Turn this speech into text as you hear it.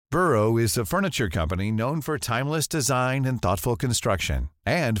Burrow is a furniture company known for timeless design and thoughtful construction,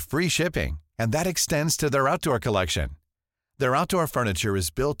 and free shipping, and that extends to their outdoor collection. Their outdoor furniture is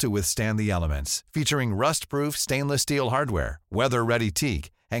built to withstand the elements, featuring rust-proof stainless steel hardware, weather-ready teak,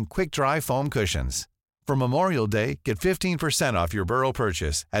 and quick-dry foam cushions. For Memorial Day, get 15% off your Burrow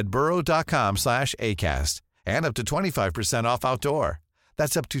purchase at burrow.com/ACAST and up to 25% off outdoor.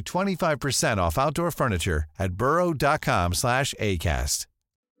 That's up to 25% off outdoor furniture at burrow.com/ACAST.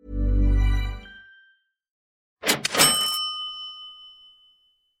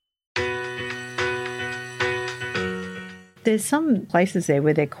 There's some places there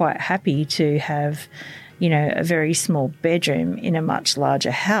where they're quite happy to have, a very small bedroom in a much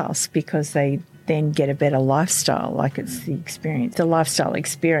larger house because they then get a better lifestyle, like it's the lifestyle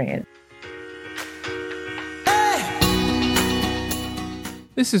experience.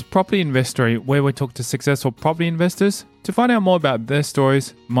 This is Property Investory, where we talk to successful property investors to find out more about their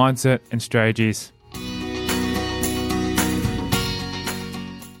stories, mindset and strategies.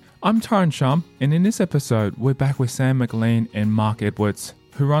 I'm Tyron Shum, and in this episode, we're back with Sam McLean and Mark Edwards,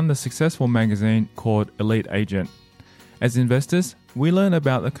 who run the successful magazine called Elite Agent. As investors, we learn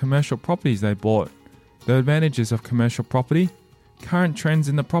about the commercial properties they bought, the advantages of commercial property, current trends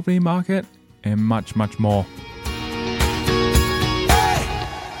in the property market, and much, much more.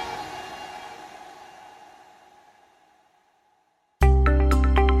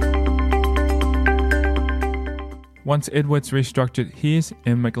 Once Edwards restructured his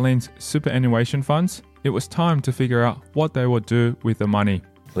and McLean's superannuation funds, it was time to figure out what they would do with the money.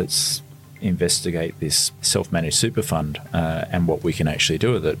 Let's investigate this self-managed super fund and what we can actually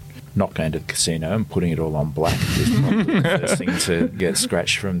do with it. Not going to the casino and putting it all on black is probably the first thing to get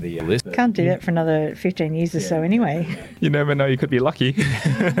scratched from the list. Can't do that for another 15 years or so anyway. You never know, you could be lucky.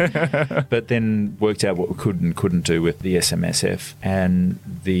 But then worked out what we could and couldn't do with the SMSF, and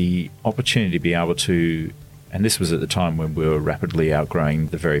the opportunity to be able to, and this was at the time when we were rapidly outgrowing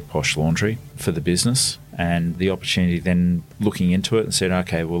the very posh laundry for the business, and the opportunity then looking into it and said,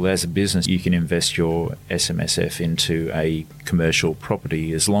 okay, well, as a business, you can invest your SMSF into a commercial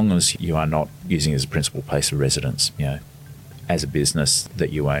property as long as you are not using it as a principal place of residence. As a business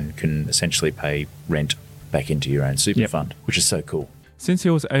that you own can essentially pay rent back into your own super fund, which is so cool. Since he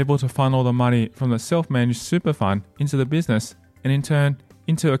was able to funnel the money from the self-managed super fund into the business and in turn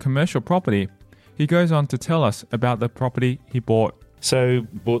into a commercial property, he goes on to tell us about the property he bought. So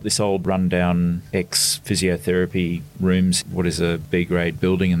bought this old rundown ex-physiotherapy rooms, what is a B-grade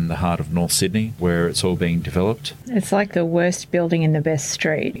building in the heart of North Sydney, where it's all being developed. It's like the worst building in the best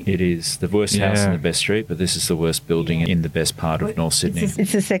street. It is the worst house in the best street, but this is the worst building in the best part of North Sydney.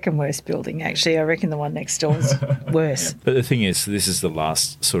 It's the second worst building, actually. I reckon the one next door is worse. But the thing is, this is the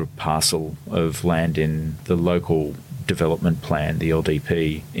last sort of parcel of land in the local development plan, the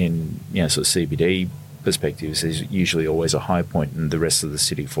LDP, in sort of CBD perspectives. There's usually always a high point and the rest of the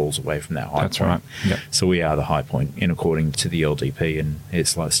city falls away from that high point. That's right. Yep. So we are the high point according to the LDP, and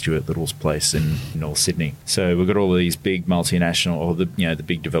it's like Stuart Little's place in North Sydney. So we've got all of these big multinational, or the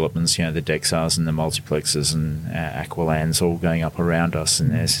big developments, the Dexars and the multiplexes and Aqualands all going up around us,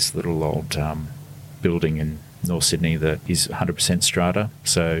 and there's this little old building in North Sydney that is 100% strata.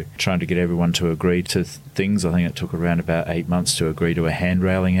 So trying to get everyone to agree to things, I think it took around about 8 months to agree to a hand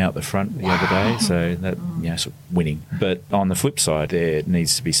railing out the front the other day. So that, sort of winning. But on the flip side, there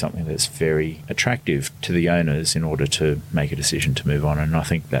needs to be something that's very attractive to the owners in order to make a decision to move on. And I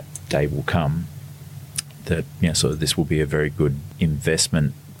think that day will come that, sort of this will be a very good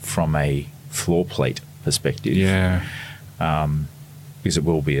investment from a floor plate perspective. Yeah. Because it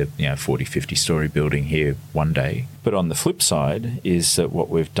will be a 40, 50 story building here one day. But on the flip side is that what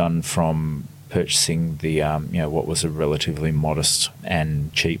we've done from purchasing the, what was a relatively modest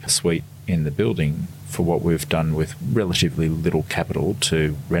and cheap suite in the building, for what we've done with relatively little capital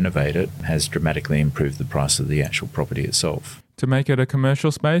to renovate it, has dramatically improved the price of the actual property itself. To make it a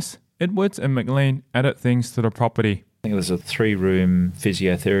commercial space, Edwards and McLean added things to the property. I think there's a 3-room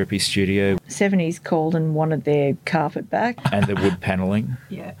physiotherapy studio. 70s called and wanted their carpet back. And the wood panelling.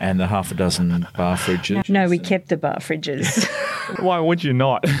 Yeah. And the half a dozen bar fridges. No, we kept the bar fridges. Why would you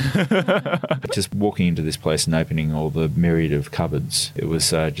not? Just walking into this place and opening all the myriad of cupboards, it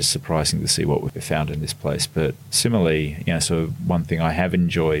was just surprising to see what we found in this place. But similarly, so one thing I have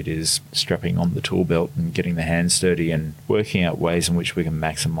enjoyed is strapping on the tool belt and getting the hands dirty and working out ways in which we can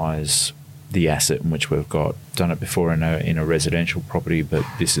maximise the asset in which we've got. Done it before in a residential property, but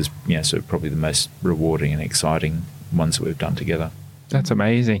this is so probably the most rewarding and exciting ones that we've done together. That's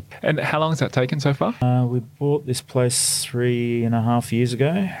amazing. And how long has that taken so far? We bought this place 3.5 years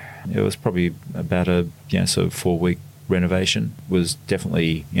ago. It was probably about a sort of 4-week renovation. Was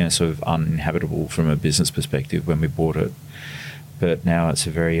definitely, sort of uninhabitable from a business perspective when we bought it. But now it's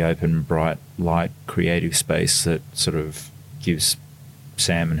a very open, bright, light, creative space that sort of gives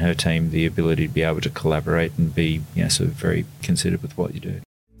Sam and her team the ability to be able to collaborate and be, sort of very considered with what you do.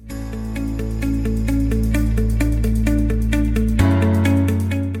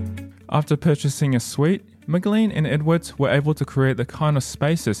 After purchasing a suite, McLean and Edwards were able to create the kind of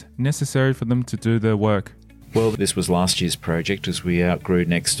spaces necessary for them to do their work. Well, this was last year's project as we outgrew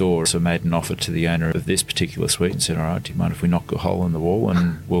next door. So I made an offer to the owner of this particular suite and said, all right, do you mind if we knock a hole in the wall?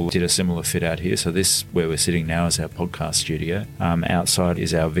 And we'll did a similar fit out here. So this, where we're sitting now, is our podcast studio. Outside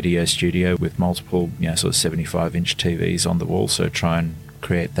is our video studio with multiple, sort of 75-inch TVs on the wall. So try and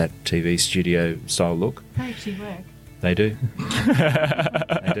create that TV studio style look. They actually work. They do.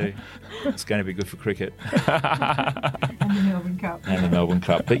 They do. It's going to be good for cricket. And the Melbourne Cup. And the Melbourne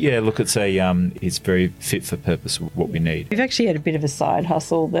Cup. But yeah, look, it's it's very fit for purpose of what we need. We've actually had a bit of a side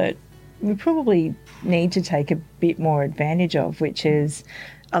hustle that we probably need to take a bit more advantage of, which is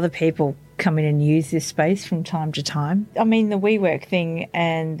other people come in and use this space from time to time. I mean, the WeWork thing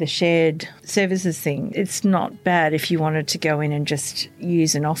and the shared services thing, it's not bad if you wanted to go in and just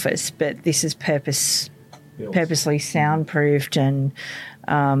use an office, but this is purposely soundproofed, and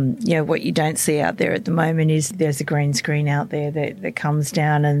what you don't see out there at the moment is there's a green screen out there that comes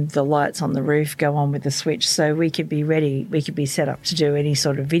down and the lights on the roof go on with the switch, so we could be ready, we could be set up to do any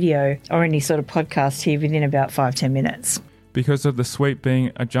sort of video or any sort of podcast here within about 5-10 minutes. Because of the suite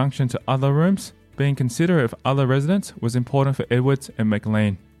being a junction to other rooms, being considerate of other residents was important for Edwards and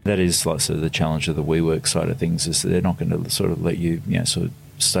McLean. That is like sort of the challenge of the WeWork side of things, is that they're not going to sort of let you, sort of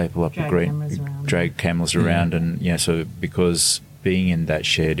staple up drag cameras around, and so because being in that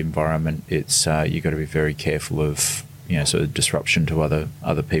shared environment, it's you've got to be very careful of sort of disruption to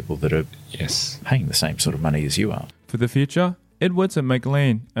other people that are paying the same sort of money as you are. For the future, Edwards and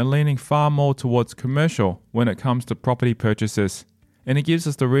McLean are leaning far more towards commercial when it comes to property purchases, and it gives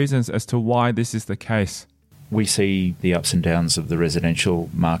us the reasons as to why this is the case. We see the ups and downs of the residential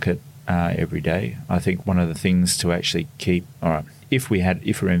market every day. I think one of the things to actually keep, all right, if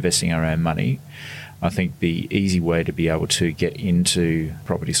we're investing our own money, I think the easy way to be able to get into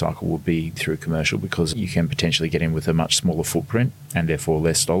property cycle would be through commercial, because you can potentially get in with a much smaller footprint and therefore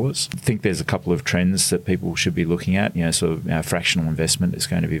less dollars. I think there's a couple of trends that people should be looking at. Fractional investment is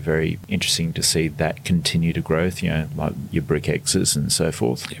going to be very interesting to see that continue to growth, like your brick X's and so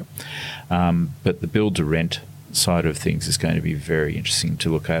forth. Yep. But the build to rent side of things is going to be very interesting to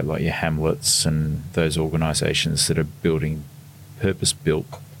look at, like your Hamlets and those organisations that are building purpose-built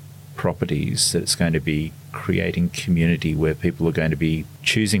properties, that it's going to be creating community where people are going to be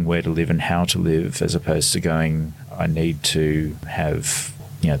choosing where to live and how to live, as opposed to going, I need to have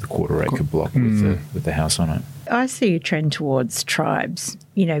the quarter-acre block with the house on it. I see a trend towards tribes,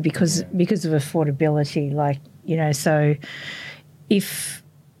 because of affordability. So if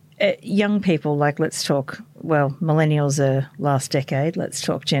young people, like let's talk, millennials are last decade, let's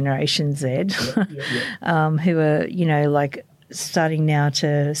talk Generation Z, who are, starting now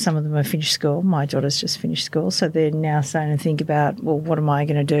to, some of them have finished school. My daughter's just finished school. So they're now starting to think about, well, what am I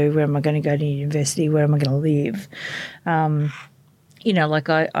going to do? Where am I going to go to university? Where am I going to live?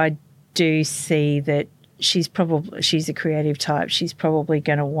 I do see that she's a creative type. She's probably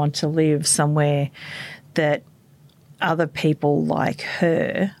going to want to live somewhere that other people like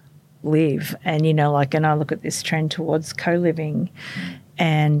her live. And, and I look at this trend towards co-living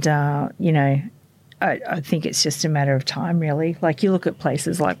and, I think it's just a matter of time, really. Like you look at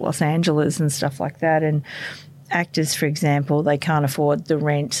places like Los Angeles and stuff like that, and actors, for example, they can't afford the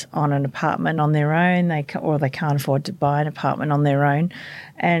rent on an apartment on their own, or they can't afford to buy an apartment on their own.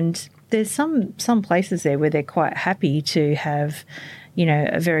 And there's some places there where they're quite happy to have,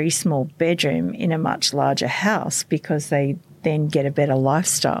 a very small bedroom in a much larger house, because they then get a better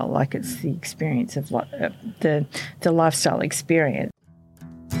lifestyle. Like it's the experience of the lifestyle experience.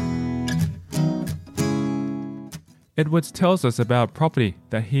 Edwards tells us about property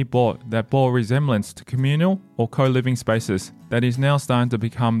that he bought that bore resemblance to communal or co-living spaces that is now starting to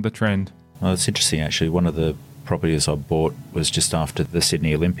become the trend. Well, it's interesting actually. One of the properties I bought was just after the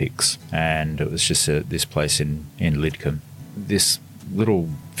Sydney Olympics, and it was just this place in Lidcombe. This little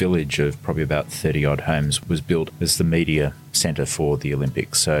village of probably about 30-odd homes was built as the media centre for the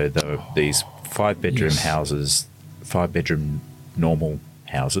Olympics. So there were these 5-bedroom houses, 5-bedroom normal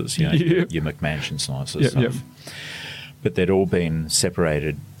houses, your McMansion size stuff. Yep. But they'd all been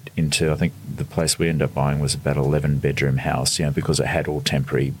separated into, I think the place we ended up buying was about an 11-bedroom house, because it had all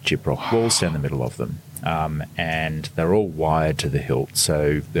temporary gyprock walls down the middle of them. And they're all wired to the hilt.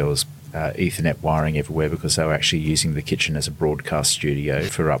 So there was Ethernet wiring everywhere because they were actually using the kitchen as a broadcast studio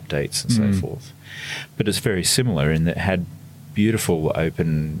for updates and so forth. But it's very similar in that it had beautiful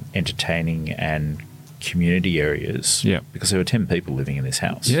open entertaining and community areas because there were 10 people living in this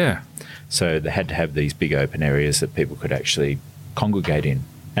house. Yeah. So they had to have these big open areas that people could actually congregate in.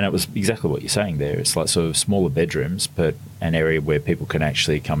 And it was exactly what you're saying there. It's like sort of smaller bedrooms, but an area where people can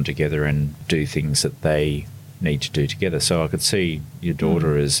actually come together and do things that they need to do together. So I could see your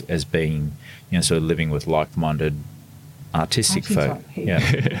daughter as being, sort of living with like-minded artistic folk.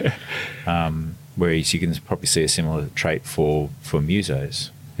 Yeah. Whereas you can probably see a similar trait for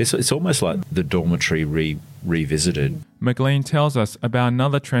musos. It's almost like the dormitory revisited. McLean tells us about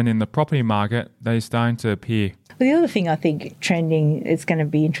another trend in the property market that is starting to appear. Well, the other thing I think trending is going to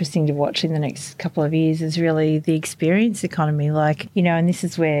be interesting to watch in the next couple of years is really the experience economy. Like, and this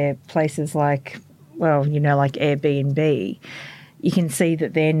is where places like, like Airbnb, you can see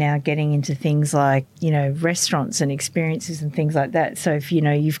that they're now getting into things like, restaurants and experiences and things like that. So if,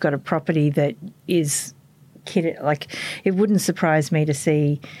 you've got a property that is kitted, like it wouldn't surprise me to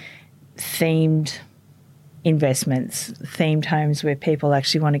see themed investments, themed homes where people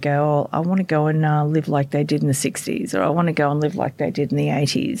actually want to go, I want to go and live like they did in the 60s, or I want to go and live like they did in the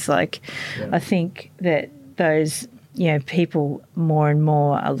 80s. I think that those, people more and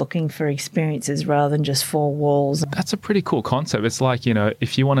more are looking for experiences rather than just four walls. That's a pretty cool concept. It's like,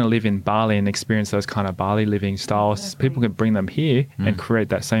 if you want to live in Bali and experience those kind of Bali living styles, people can bring them here and create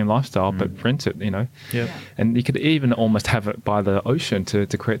that same lifestyle, but print it, Yeah. And you could even almost have it by the ocean to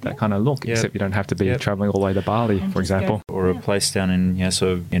create that kind of look, except you don't have to be traveling all the way to Bali, for example. Or a place down in,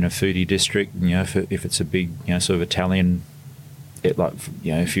 sort of in a foodie district, if it's a big, sort of Italian,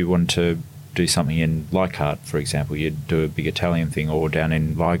 if you want to do something in Leichhardt, for example, you'd do a big Italian thing, or down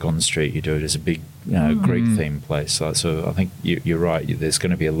in Lygon Street, you do it as a big Greek-themed place. So I think you're right. There's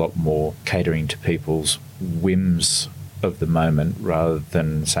going to be a lot more catering to people's whims of the moment rather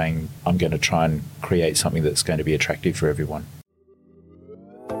than saying, I'm going to try and create something that's going to be attractive for everyone.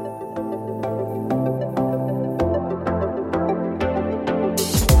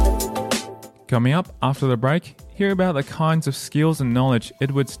 Coming up after the break, hear about the kinds of skills and knowledge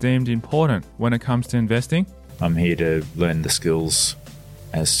Edwards deemed important when it comes to investing. I'm here to learn the skills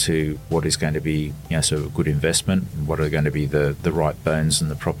as to what is going to be, sort of a good investment, and what are going to be the right bones in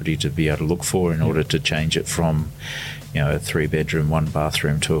the property to be able to look for in order to change it from, a 3-bedroom,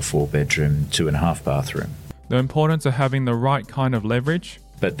 1-bathroom to a 4-bedroom, 2.5-bathroom. The importance of having the right kind of leverage.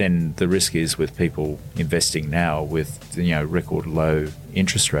 But then the risk is with people investing now with, record low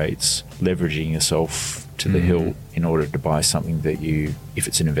interest rates, leveraging yourself to the hill in order to buy something that you, if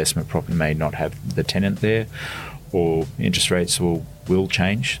it's an investment property, may not have the tenant there, or interest rates will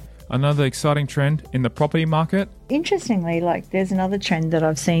change. Another exciting trend in the property market. Interestingly, there's another trend that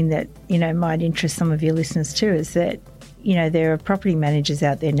I've seen that, might interest some of your listeners too, is that, there are property managers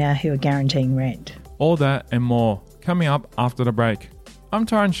out there now who are guaranteeing rent. All that and more coming up after the break. I'm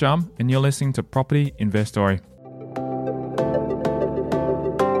Tyron Shum, and you're listening to Property Investory.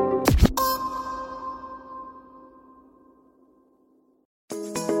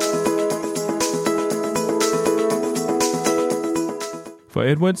 For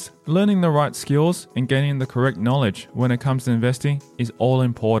Edwards, learning the right skills and gaining the correct knowledge when it comes to investing is all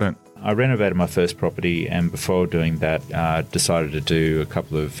important. I renovated my first property, and before doing that, decided to do a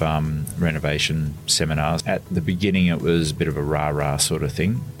couple of renovation seminars. At the beginning, it was a bit of a rah-rah sort of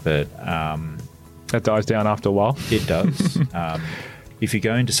thing, but that dies down after a while. It does. If you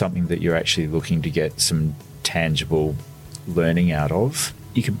go into something that you're actually looking to get some tangible learning out of,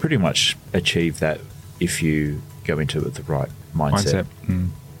 you can pretty much achieve that if you go into it with the right mindset.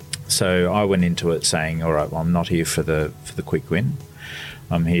 So I went into it saying, all right, well, I'm not here for the quick win.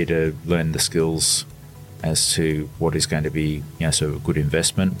 I'm here to learn the skills as to what is going to be, sort of a good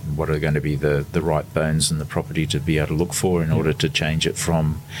investment, and what are going to be the right bones in the property to be able to look for in order to change it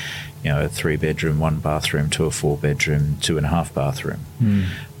from, a 3-bedroom, 1-bathroom to a 4-bedroom, 2.5-bathroom.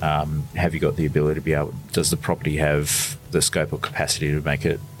 Have you got the ability to be able? Does the property have the scope or capacity to make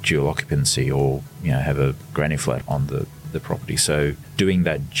it dual occupancy, or have a granny flat on the property? So doing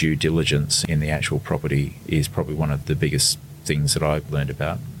that due diligence in the actual property is probably one of the biggest things that I've learned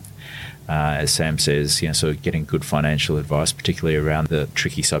about. As Sam says, so getting good financial advice, particularly around the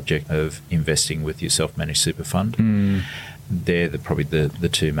tricky subject of investing with your self-managed super fund. They're probably the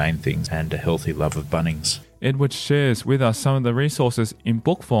two main things, and a healthy love of Bunnings. Edward shares with us some of the resources in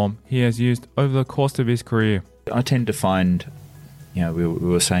book form he has used over the course of his career. I tend to find, we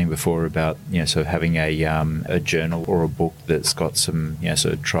were saying before about, so having a journal or a book that's got some,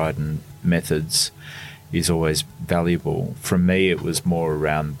 sort of tried and methods is always valuable. For me, it was more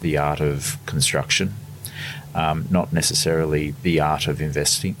around the art of construction, not necessarily the art of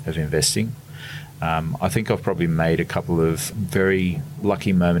investing. I think I've probably made a couple of very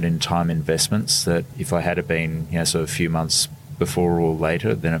lucky moment in time investments that if I had been, sort of a few months before or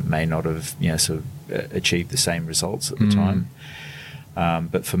later, then it may not have, sort of achieved the same results at the time.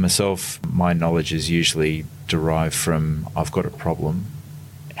 But for myself, my knowledge is usually derived from I've got a problem.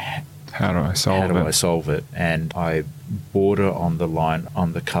 How do I solve it? And I border on the line,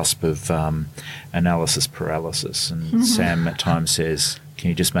 on the cusp of analysis paralysis. And Sam at times says, can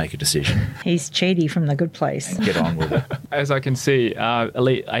you just make a decision? He's Cheaty from The Good Place. And get on with it. As I can see,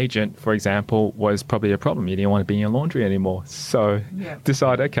 elite agent, for example, was probably a problem. You didn't want to be in your laundry anymore. So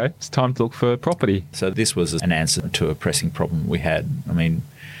decide, okay, it's time to look for property. So this was an answer to a pressing problem we had. I mean,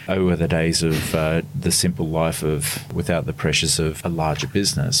 over the days of the simple life of without the pressures of a larger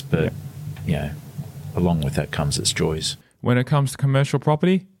business, but along with that comes its joys. When it comes to commercial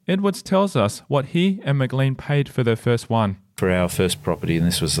property, Edwards tells us what he and McLean paid for their first one. For our first property, and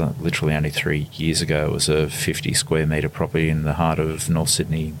this was literally only 3 years ago, it was a 50 square metre property in the heart of North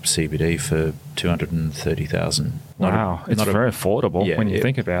Sydney CBD for $230,000. Wow, it's very affordable when you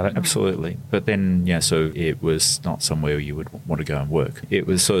think about it. Absolutely. But then, so it was not somewhere you would want to go and work. It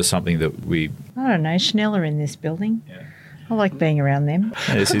was sort of something that I don't know, Chanel are in this building. Yeah. I like being around them.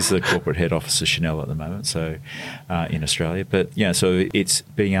 This is the corporate head office of Chanel at the moment, so in Australia. But so it's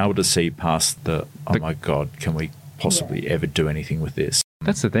being able to see past oh my God, can we possibly ever do anything with this?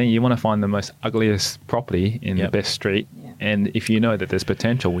 That's the thing. You want to find the most ugliest property in the best street. Yeah. And if you know that there's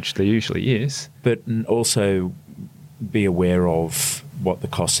potential, which there usually is. But also be aware of what the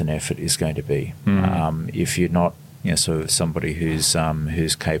cost and effort is going to be. If you're not so somebody who's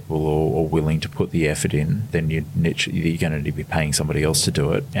capable or willing to put the effort in, then you're going to be paying somebody else to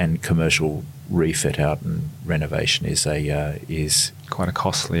do it. And commercial refit out and renovation is quite a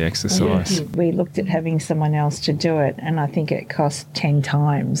costly exercise. Yeah. We looked at having someone else to do it, and I think it cost 10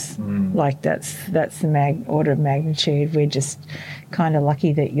 times. Like that's the order of magnitude. We're just kind of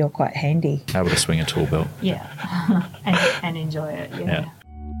lucky that you're quite handy. Able to swing a tool belt. Yeah, and enjoy it. Yeah.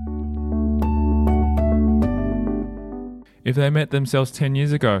 If they met themselves 10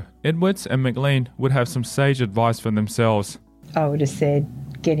 years ago, Edwards and McLean would have some sage advice for themselves. I would have said,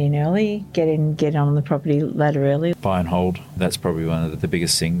 get in early, get on the property ladder early. Buy and hold. That's probably one of the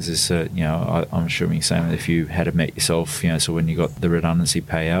biggest things is, I'm assuming, Sam, if you had met yourself, so when you got the redundancy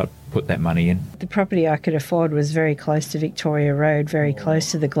payout, put that money in. The property I could afford was very close to Victoria Road, very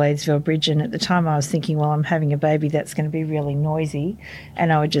close to the Gladesville Bridge. And at the time I was thinking, well, I'm having a baby that's going to be really noisy.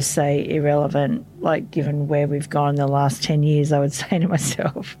 And I would just say irrelevant, like given where we've gone the last 10 years, I would say to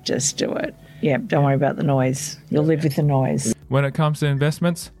myself, just do it. Yeah, don't worry about the noise. You'll live with the noise. When it comes to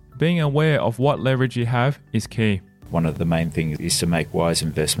investments, being aware of what leverage you have is key. One of the main things is to make wise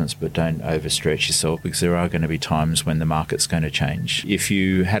investments, but don't overstretch yourself, because there are going to be times when the market's going to change. If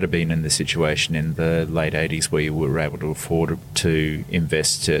you had been in the situation in the late 80s where you were able to afford to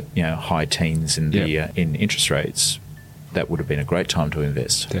invest at high teens in in interest rates, that would have been a great time to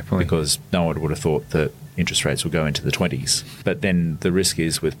invest. Definitely. Because no one would have thought that interest rates will go into the 20s. But then the risk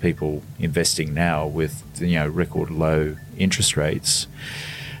is with people investing now with record low interest rates,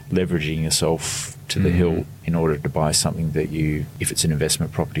 leveraging yourself to the hill in order to buy something that if it's an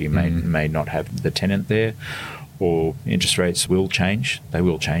investment property, you may not have the tenant there, or interest rates will change. They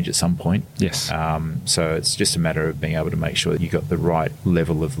will change at some point. Yes. So it's just a matter of being able to make sure that you got the right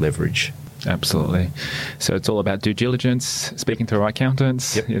level of leverage. Absolutely. So it's all about due diligence, speaking to the right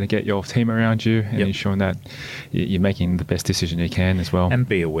accountants, to get your team around you and ensuring that you're making the best decision you can as well. And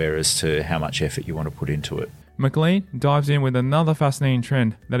be aware as to how much effort you want to put into it. McLean dives in with another fascinating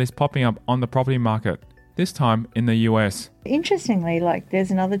trend that is popping up on the property market, this time in the US. Interestingly, there's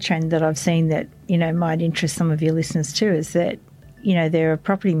another trend that I've seen that, might interest some of your listeners too, is that, there are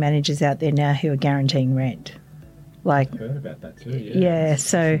property managers out there now who are guaranteeing rent. I've heard about that too. Yeah,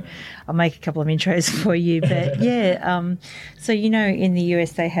 so I'll make a couple of intros for you. But so in the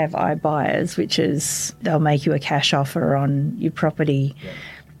US they have iBuyers, which is they'll make you a cash offer on your property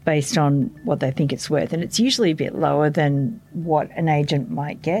based on what they think it's worth. And it's usually a bit lower than what an agent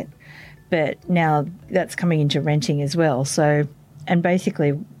might get. But now that's coming into renting as well. So, and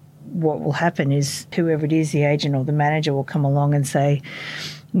basically what will happen is whoever it is, the agent or the manager, will come along and say,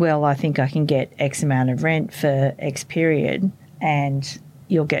 well, I think I can get X amount of rent for X period and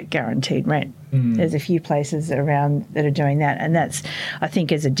you'll get guaranteed rent. There's a few places around that are doing that, and that's, I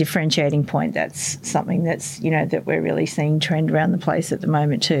think, as a differentiating point, that's something that's, that we're really seeing trend around the place at the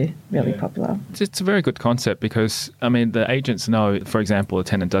moment too, really popular. It's a very good concept because, the agents know, for example, a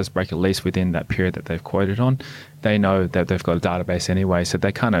tenant does break a lease within that period that they've quoted on. They know that they've got a database anyway, so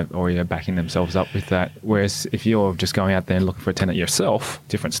they kind of already are backing themselves up with that. Whereas if you're just going out there and looking for a tenant yourself,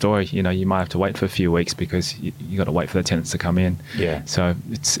 different story. You might have to wait for a few weeks because you got to wait for the tenants to come in. Yeah. So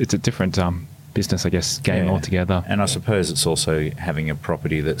it's a different business, I guess, game altogether. And I suppose it's also having a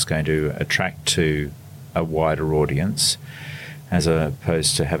property that's going to attract to a wider audience, as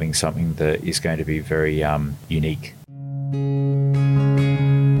opposed to having something that is going to be very unique.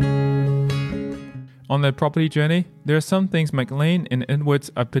 On their property journey, there are some things McLean and Edwards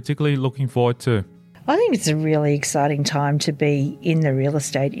are particularly looking forward to. I think it's a really exciting time to be in the real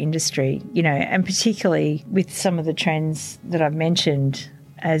estate industry, and particularly with some of the trends that I've mentioned,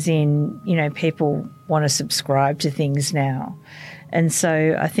 as in, people want to subscribe to things now. And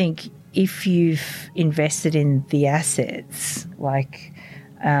so I think if you've invested in the assets, like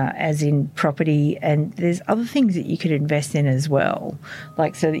as in property, and there's other things that you could invest in as well,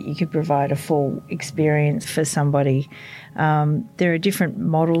 like so that you could provide a full experience for somebody. There are different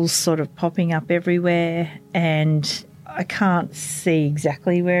models sort of popping up everywhere, and I can't see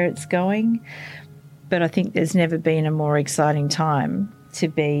exactly where it's going, but I think there's never been a more exciting time to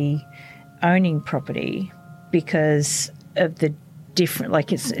be owning property because of the different,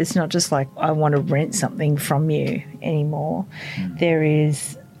 like it's not just like I want to rent something from you anymore. There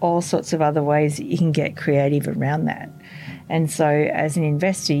is all sorts of other ways that you can get creative around that. And so as an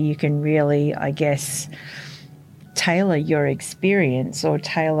investor, you can really, I guess, tailor your experience or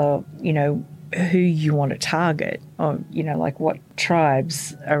tailor, who you want to target, or, like what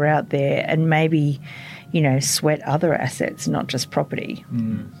tribes are out there, and maybe, sweat other assets, not just property.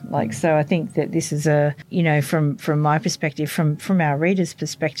 So I think that this is from my perspective, from our readers'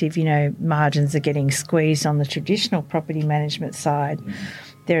 perspective, margins are getting squeezed on the traditional property management side.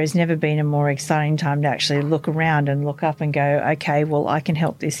 There has never been a more exciting time to actually look around and look up and go, okay, well, I can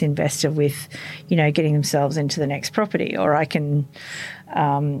help this investor with, getting themselves into the next property, or I can,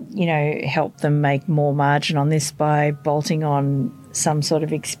 help them make more margin on this by bolting on some sort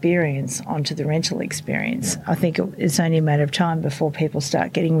of experience onto the rental experience. I think it's only a matter of time before people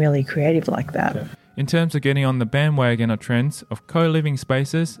start getting really creative like that. Yeah. In terms of getting on the bandwagon of trends of co-living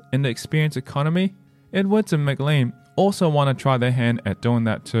spaces and the experience economy, Edwards and McLean also want to try their hand at doing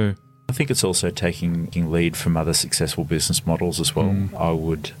that too. I think it's also taking lead from other successful business models as well. I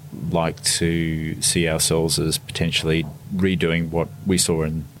would like to see ourselves as potentially redoing what we saw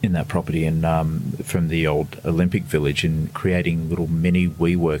in that property and from the old Olympic Village, and creating little mini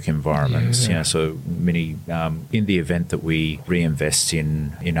WeWork environments. So mini in the event that we reinvest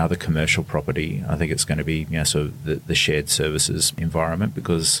in other commercial property, I think it's going to be so the shared services environment,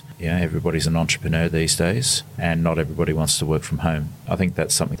 because everybody's an entrepreneur these days and not everybody wants to work from home. I think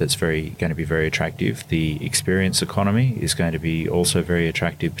that's something that's going to be very attractive. The experience economy is going to be also very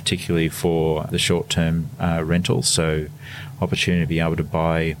attractive, particularly for the short-term rentals. So opportunity to be able to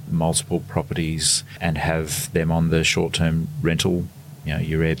buy multiple properties and have them on the short-term rental,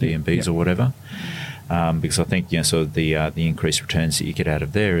 your Airbnbs or whatever. Because I think the increased returns that you get out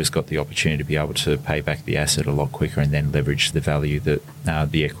of there has got the opportunity to be able to pay back the asset a lot quicker and then leverage the value that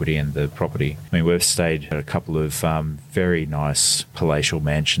the equity and the property. I mean, we've stayed at a couple of very nice palatial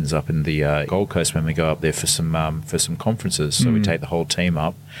mansions up in the Gold Coast when we go up there for some conferences. So we take the whole team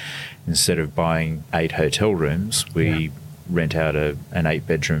up. Instead of buying 8 hotel rooms, we rent out an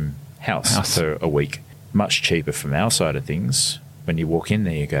 8-bedroom house for a week. Much cheaper from our side of things. When you walk in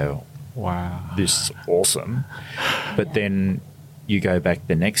there, you go, wow, this is awesome. But then you go back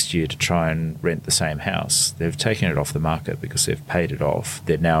the next year to try and rent the same house. They've taken it off the market because they've paid it off.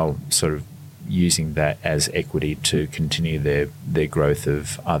 They're now sort of using that as equity to continue their growth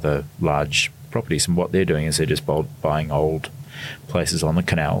of other large properties. And what they're doing is they're just buying old places on the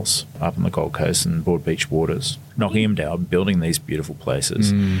canals up on the Gold Coast and Broadbeach waters, knocking them down, building these beautiful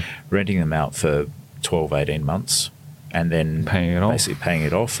places, renting them out for 12, 18 months, and then basically paying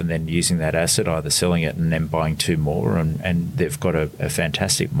it off, and then using that asset, either selling it and then buying 2 more. And they've got a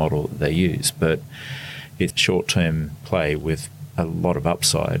fantastic model that they use. But it's short-term play with a lot of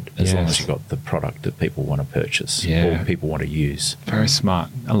upside as long as you've got the product that people want to purchase or people want to use. Very smart.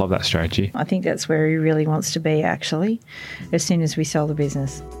 I love that strategy. I think that's where he really wants to be, actually, as soon as we sell the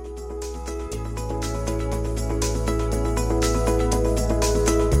business.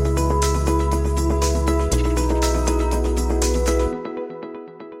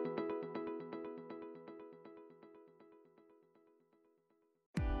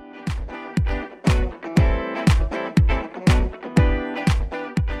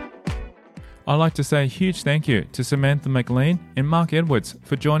 I'd like to say a huge thank you to Samantha McLean and Mark Edwards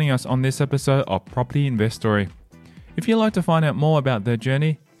for joining us on this episode of Property Investory. If you'd like to find out more about their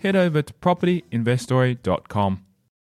journey, head over to propertyinvestory.com.